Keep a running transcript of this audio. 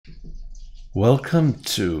Welcome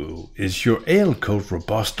to Is Your AL Code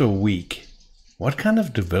Robust or Weak? What kind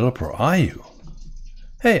of developer are you?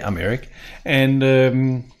 Hey, I'm Erik, and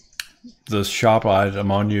the sharp-eyed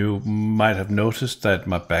among you might have noticed that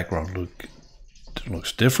my background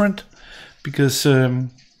looks different because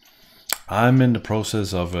I'm in the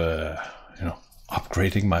process of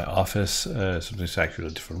upgrading my office. So it's actually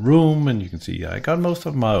a different room, and you can see I got most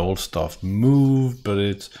of my old stuff moved,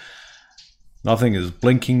 but nothing is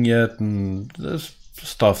blinking yet, and there's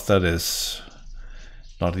stuff that is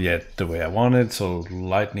not yet the way I want it. So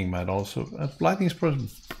lighting is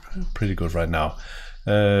pretty good right now.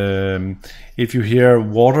 If you hear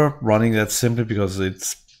water running, that's simply because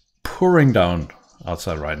it's pouring down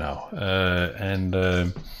outside right now,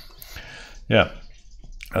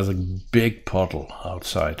 there's a big puddle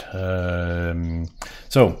outside.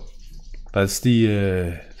 So that's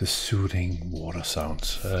the soothing water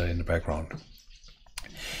sounds in the background.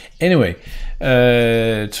 Anyway,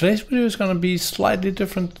 today's video is going to be slightly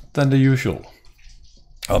different than the usual,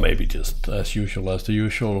 or maybe just as usual as the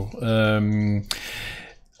usual.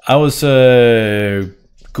 I was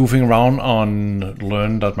goofing around on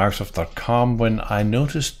learn.microsoft.com when I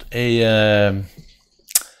noticed a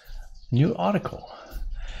new article,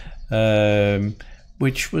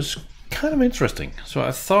 which was kind of interesting. So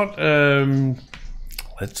I thought I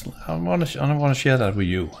want to share that with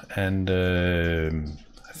you, and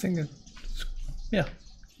I think you're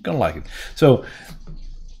gonna like it. So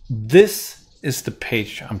this is the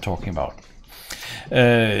page I'm talking about.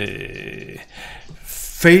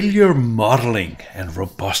 Failure modeling and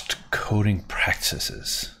robust coding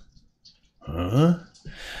practices. And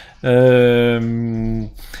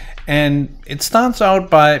it starts out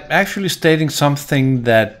by actually stating something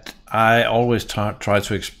that I always try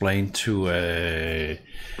to explain to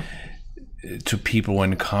people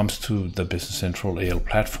when it comes to the Business Central AL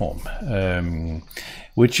platform,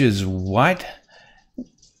 which is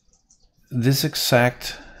this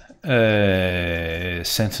exact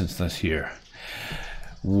sentence that's here.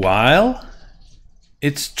 While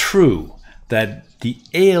it's true that the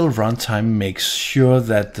AL runtime makes sure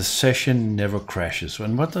that the session never crashes.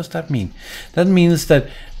 And what does that mean? That means that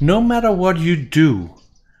no matter what you do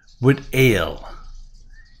with AL,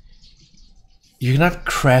 you cannot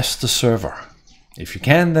crash the server. If you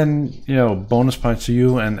can, then bonus points to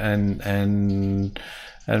you, and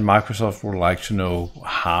Microsoft would like to know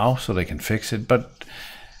how, so they can fix it. But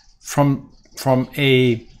from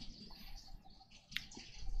a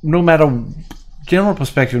general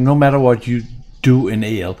perspective, no matter what you do in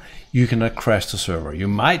AL, you cannot crash the server. You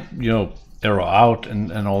might error out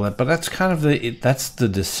and all that, but that's kind of that's the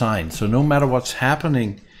design. So no matter what's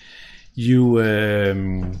happening, you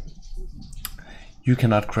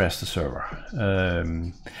cannot crash the server.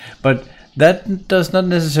 But that does not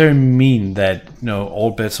necessarily mean that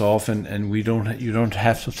all bets are off, and you don't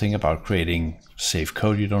have to think about creating safe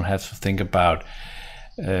code. You don't have to think about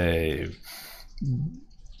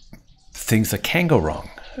things that can go wrong.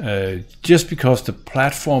 Just because the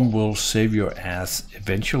platform will save your ass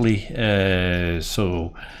eventually,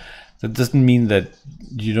 so that doesn't mean that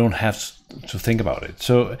you don't have to think about it.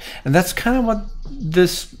 So, and that's kind of what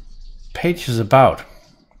this page is about.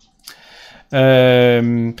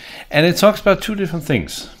 And it talks about two different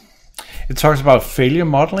things. It talks about failure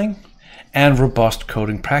modeling and robust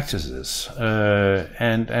coding practices.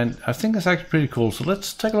 And I think that's actually pretty cool. So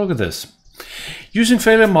let's take a look at this. Using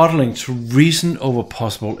failure modeling to reason over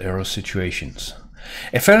possible error situations.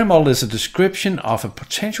 A failure model is a description of a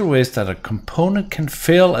potential ways that a component can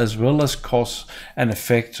fail, as well as cause an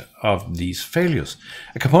effect of these failures.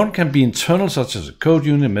 A component can be internal, such as a code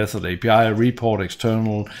unit, method, API, a report;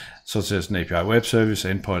 external, such as an API web service,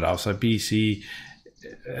 endpoint outside BC.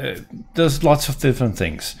 There's lots of different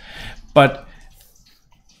things. But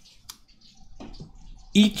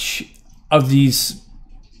each of these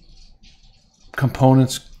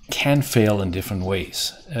components can fail in different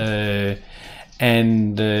ways,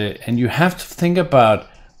 and you have to think about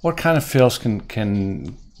what kind of fails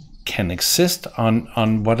can exist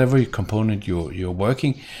on whatever component you're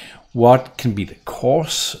working. What can be the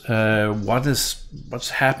cause? What's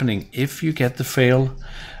happening if you get the fail?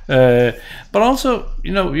 But also,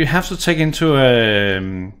 you have to take into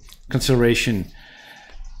consideration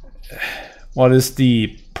what is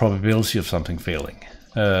the probability of something failing.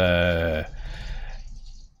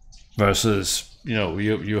 Versus,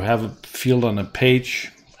 you have a field on a page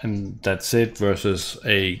and that's it, versus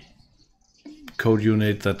a code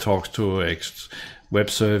unit that talks to web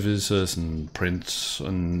services and prints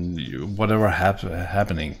and whatever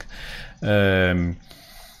happening. The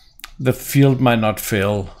field might not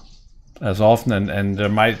fail as often, and there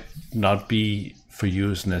might not be for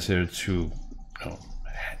you is necessary to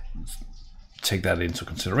take that into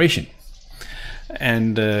consideration.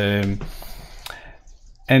 And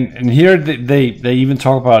here they even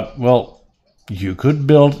talk about, well, you could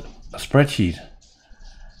build a spreadsheet,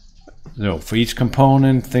 for each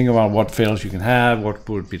component. Think about what fails you can have, what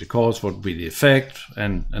would be the cause, what would be the effect,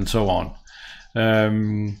 and so on.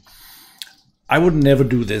 I would never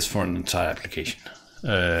do this for an entire application,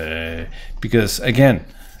 because again,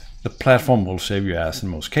 the platform will save your ass in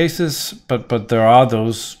most cases, but there are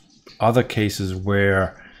those other cases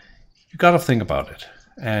where you got to think about it,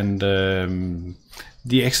 and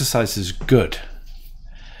the exercise is good.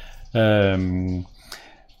 And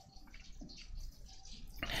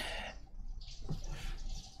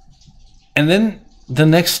then the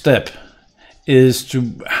next step is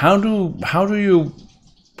to how do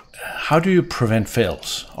you prevent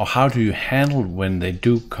fails, or how do you handle when they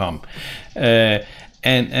do come?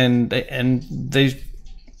 And they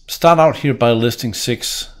start out here by listing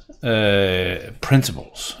 6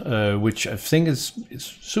 principles, which I think is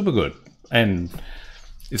super good. And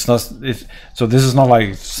so this is not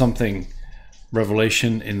like something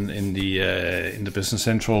revelation in the Business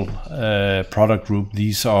Central product group.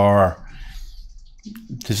 This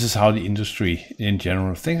is how the industry in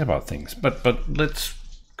general thinks about things. But let's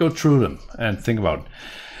go through them and think about it.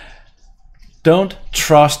 Don't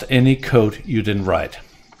trust any code you didn't write.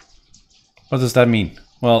 What does that mean?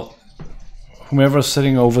 Well, whomever's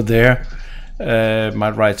sitting over there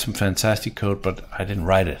might write some fantastic code, but I didn't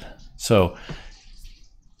write it. So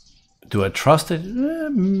do I trust it?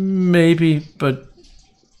 Maybe, but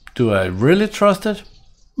do I really trust it?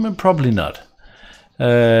 Probably not.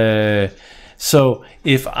 So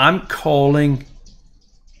if I'm calling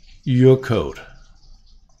your code,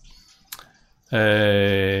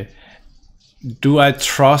 do I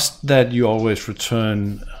trust that you always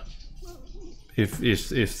return if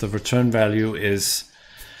the return value is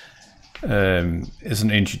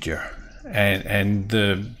an integer, and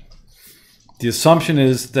the assumption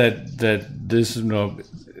is that this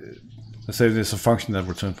let's say there's a function that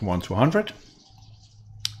returns from 1 to 100.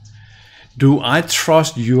 Do I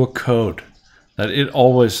trust your code that it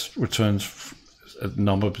always returns a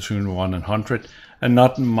number between 1 and 100, and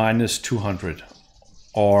not minus 200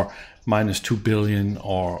 or minus 2 billion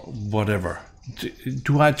or whatever?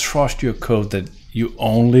 Do I trust your code that you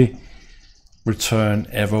only return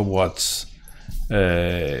ever what's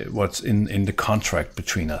in the contract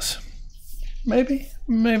between us? Maybe,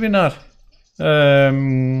 maybe not.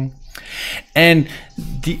 And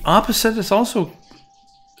the opposite is also,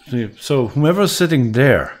 so whomever's sitting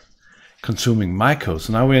there consuming my code,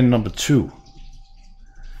 so now we're in number 2.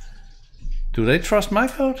 Do they trust my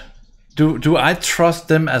code? Do I trust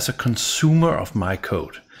them as a consumer of my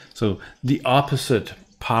code? So the opposite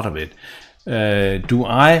part of it. Do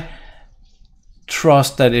I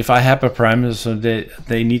trust that if I have a parameter, so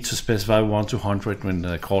they need to specify 1 to 100 when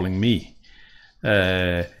they're calling me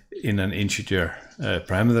in an integer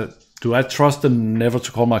parameter? Do I trust them never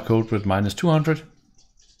to call my code with minus 200?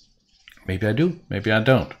 Maybe I do, maybe I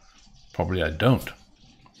don't. Probably I don't.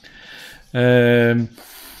 The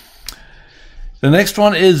next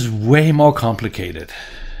one is way more complicated.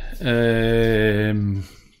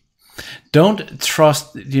 Don't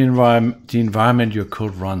trust the environment your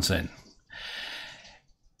code runs in.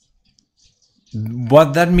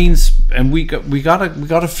 What that means, and we got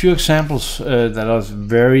a few examples that are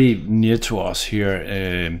very near to us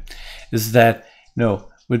here, is that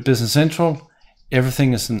with Business Central,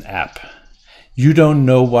 everything is an app. You don't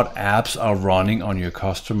know what apps are running on your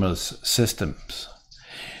customers' systems.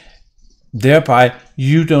 Thereby,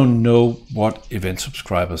 you don't know what event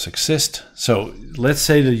subscribers exist. So let's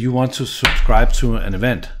say that you want to subscribe to an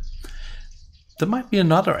event. There might be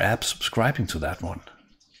another app subscribing to that one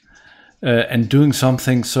and doing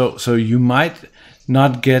something. So you might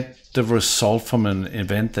not get the result from an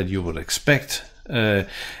event that you would expect.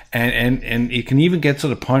 And it can even get to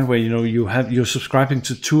the point where you're subscribing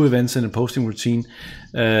to 2 events in a posting routine,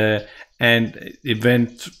 and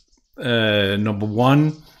event number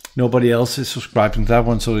 1, nobody else is subscribing to that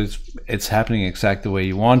one, so it's happening exactly the way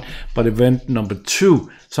you want. But event number 2,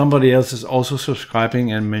 somebody else is also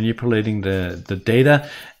subscribing and manipulating the data,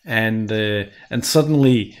 and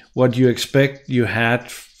suddenly what you expect you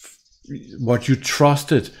had, what you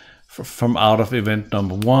trusted from out of event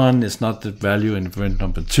number 1 is not the value in event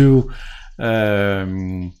number 2,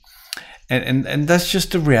 and that's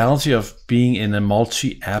just the reality of being in a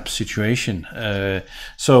multi-app situation.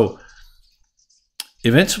 So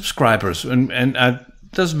event subscribers, and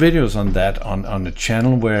there's videos on that on the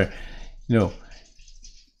channel where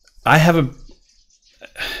I have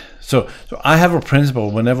So I have a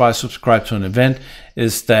principle whenever I subscribe to an event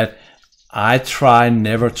is that I try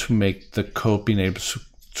never to make the code being able to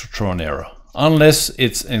throw an error, unless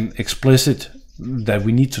it's an explicit that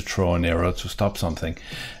we need to throw an error to stop something.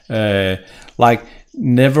 Like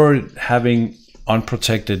never having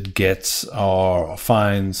unprotected gets or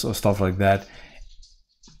finds or stuff like that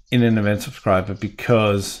in an event subscriber,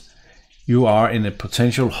 because you are in a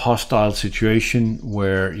potential hostile situation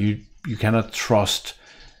where you cannot trust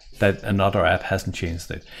that another app hasn't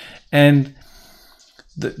changed it. And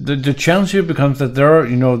the challenge here becomes that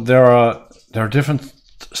there are different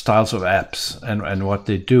styles of apps and what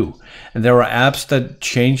they do, and there are apps that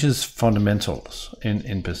changes fundamentals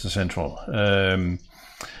in Business Central. A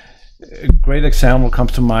great example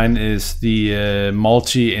comes to mind is the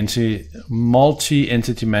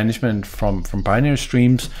multi-entity management from binary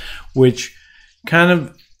streams, which kind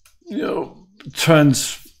of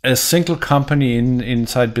turns a single company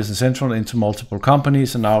inside Business Central into multiple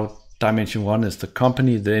companies, and now dimension one is the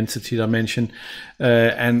company, the entity dimension,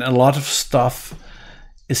 and a lot of stuff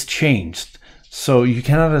is changed. So you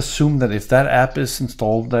cannot assume that if that app is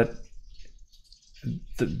installed that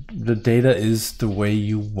the data is the way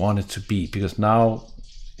you want it to be, because now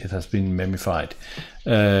it has been memified.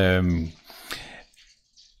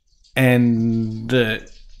 And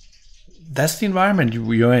that's the environment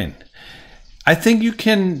you're in. I think you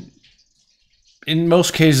can, in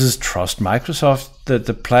most cases, trust Microsoft, that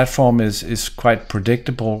the platform is quite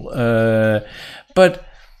predictable, but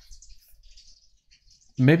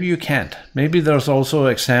maybe you can't. Maybe there's also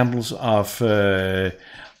examples of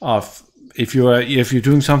if you're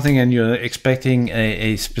doing something and you're expecting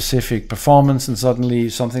a specific performance, and suddenly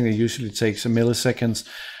something that usually takes a milliseconds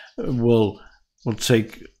will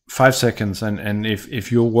take 5 seconds, and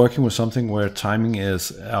if you're working with something where timing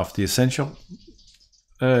is of the essential,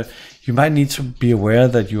 you might need to be aware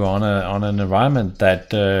that you're on an environment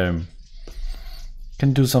that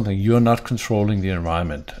can do something. You're not controlling the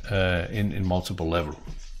environment in multiple levels.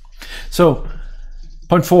 So,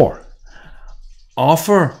 point 4,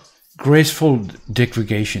 offer graceful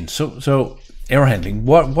degradation. So error handling.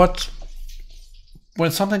 What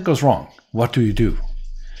when something goes wrong, what do you do?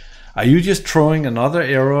 Are you just throwing another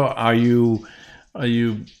error? Are you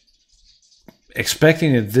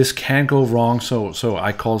expecting that this can go wrong, so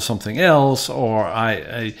I call something else, or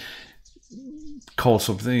I call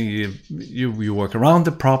something, you work around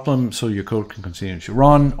the problem so your code can continue to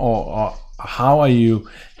run, or how are you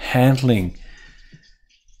handling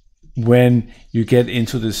when you get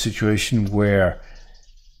into this situation where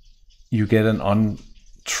you get an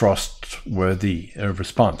untrustworthy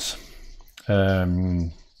response?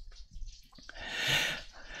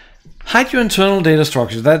 Hide your internal data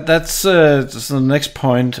structures. That's the next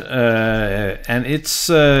point, and it's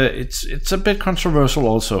a bit controversial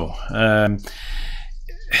also.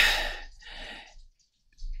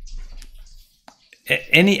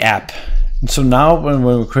 Any app. So now, when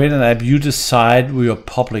we create an app, you decide with your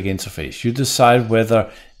public interface. You decide whether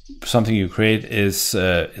something you create is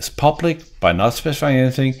public by not specifying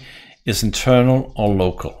anything, is internal or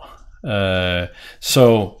local.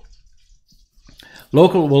 So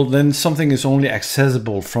local, well, then something is only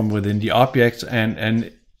accessible from within the object, and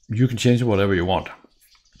you can change it whatever you want.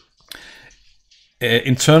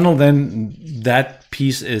 Internal, then that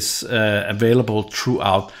piece is available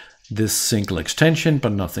throughout this single extension,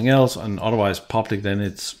 but nothing else, and otherwise public, then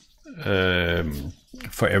it's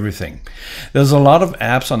for everything. There's a lot of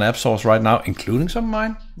apps on App Stores right now, including some of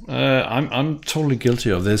mine. I'm totally guilty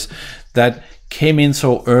of this, that came in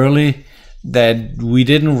so early that we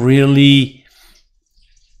didn't really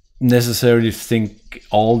necessarily think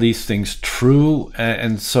all these things through,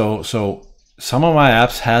 and so some of my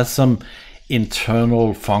apps has some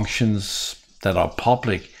internal functions that are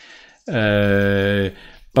public,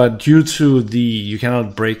 but due to you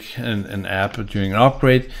cannot break an app during an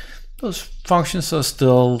upgrade, those functions are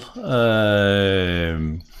still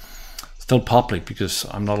public, because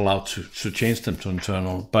I'm not allowed to change them to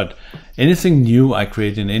internal. But anything new I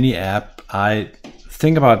create in any app, I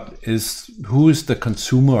think about is who is the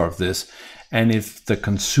consumer of this, and if the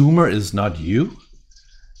consumer is not you,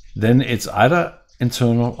 then it's either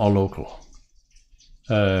internal or local,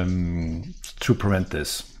 to prevent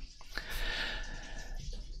this.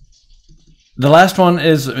 The last one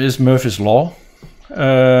is Murphy's Law.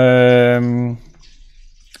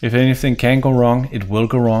 If anything can go wrong, it will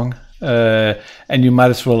go wrong, and you might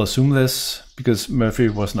as well assume this, because Murphy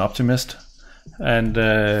was an optimist, and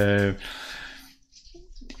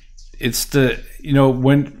it's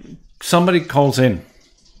when somebody calls in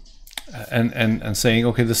and saying,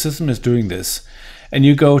 okay, the system is doing this, and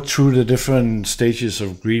you go through the different stages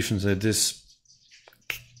of grief and say this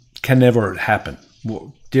can never happen.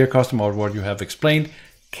 Dear customer, what you have explained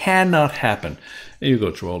cannot happen. And you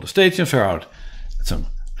go through all the stages and figure out, so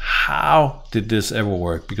how did this ever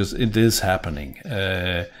work? Because it is happening.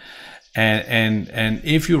 And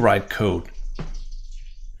if you write code,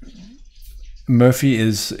 Murphy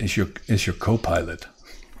is your co-pilot.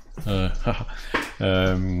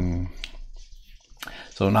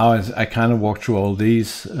 So now I kind of walk through all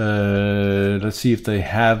these. Let's see if they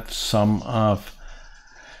have some of.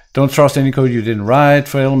 Don't trust any code you didn't write.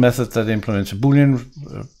 For all methods that implements a Boolean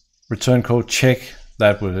return code, check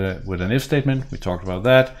that with an if statement. We talked about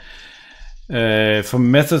that. For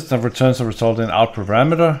methods that returns a result in output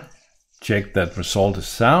parameter, check that result is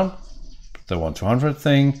sound. The 1-200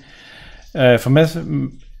 thing. For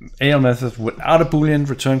AL methods without a Boolean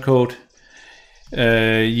return code,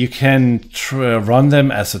 you can run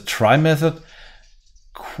them as a try method.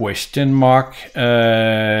 Question mark.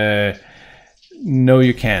 No,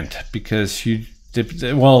 you can't, because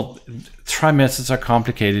try methods are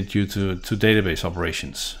complicated due to database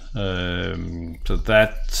operations. So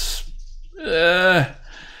that's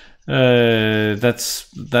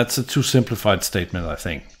a too simplified statement, I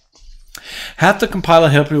think. Have the compiler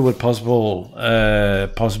help you with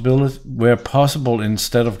possibilities where possible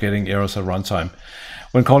instead of getting errors at runtime.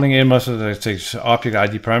 When calling AL methods that takes object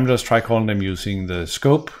ID parameters, try calling them using the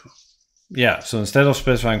scope. Yeah, so instead of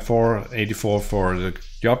specifying 484 for the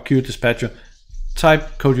job queue dispatcher,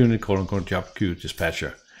 type code unit : job queue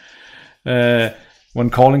dispatcher. When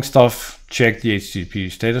calling stuff, check the HTTP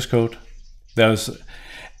status code.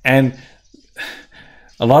 And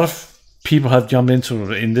a lot of people have jumped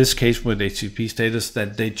into, in this case with HTTP status,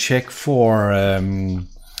 that they check for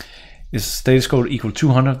is status code equal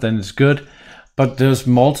 200, then it's good. But there's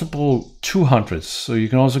multiple 200s, so you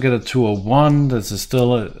can also get a 201 that's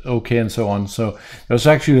still okay, and so on. So there's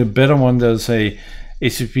actually a better one. There's a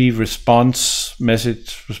HTTP response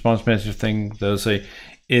message thing. There's a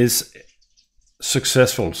is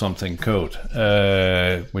successful something code,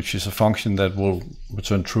 which is a function that will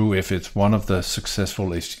return true if it's one of the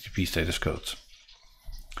successful HTTP status codes.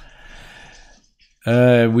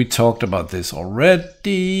 We talked about this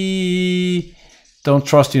already. Don't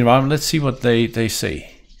trust the environment. Let's see what they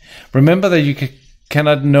say. Remember that you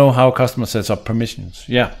cannot know how a customer sets up permissions.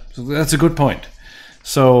 Yeah, so that's a good point.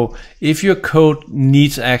 So if your code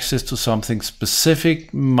needs access to something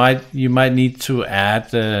specific, you might need to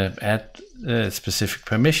add specific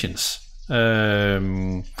permissions.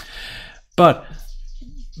 But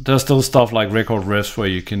there's still stuff like record refs where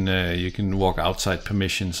you can walk outside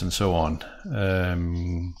permissions and so on.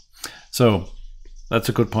 So that's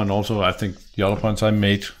a good point also. I think the other points I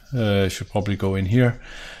made should probably go in here.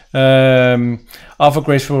 Offer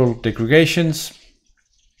graceful degregations.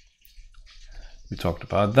 We talked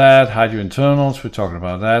about that. Hide your internals. We talked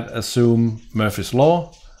about that. Assume Murphy's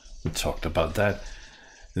Law. We talked about that.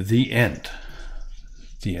 The end.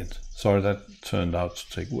 Sorry, that turned out to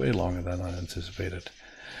take way longer than I anticipated.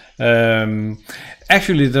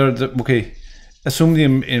 Actually, okay. Assume the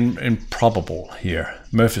improbable here,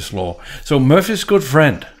 Murphy's Law. So Murphy's good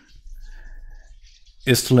friend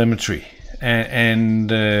is telemetry, and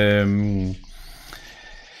the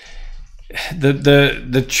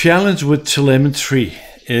challenge with telemetry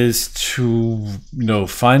is to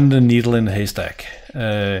find the needle in the haystack.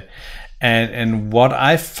 And what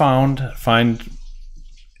I find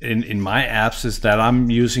in my apps is that I'm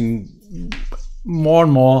using more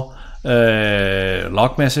and more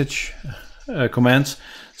log message commands.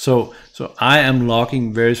 So I am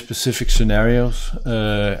logging very specific scenarios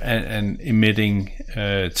and emitting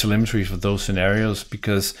telemetry for those scenarios,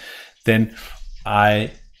 because then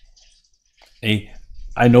I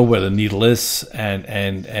know where the needle is, and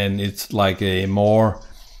it's like a more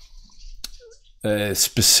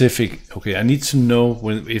specific. Okay, I need to know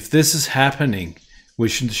if this is happening,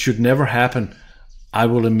 which should never happen. I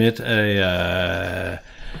will emit a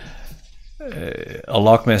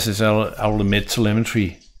log message. I will emit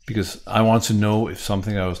telemetry, because I want to know if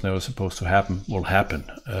something that was never supposed to happen will happen.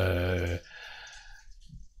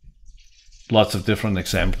 Lots of different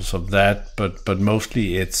examples of that, but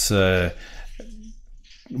mostly it's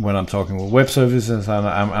when I'm talking with web services,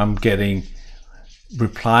 I'm getting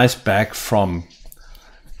replies back from,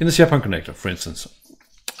 in the SharePoint connector, for instance.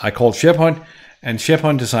 I call SharePoint, and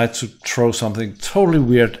SharePoint decides to throw something totally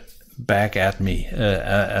weird back at me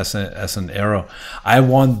as an error. I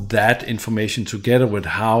want that information together with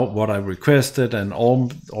what I requested and all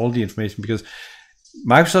the information, because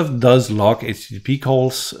Microsoft does log HTTP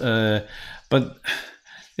calls, but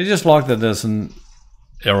they just log that there's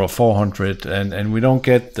error 400, and we don't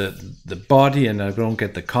get the body, and I don't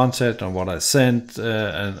get the content on what I sent,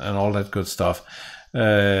 and all that good stuff.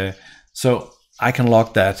 So I can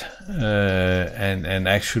log that and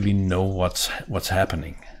actually know what's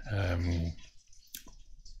happening.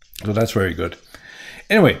 So that's very good.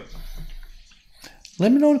 Anyway,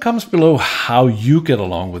 let me know in the comments below how you get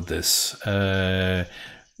along with this.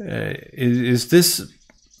 Is this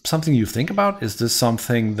something you think about? Is this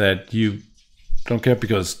something that you don't care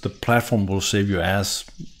because the platform will save your ass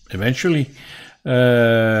eventually?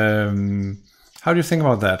 How do you think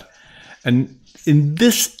about that? And in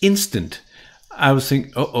this instant, I was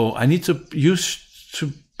thinking, I need to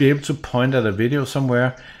be able to point at a video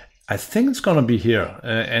somewhere. I think it's gonna be here,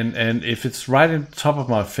 and if it's right in the top of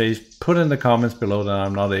my face, put in the comments below that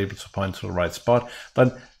I'm not able to point to the right spot.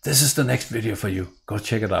 But this is the next video for you. Go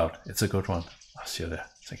check it out. It's a good one. I'll see you there.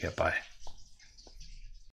 Take care. Bye.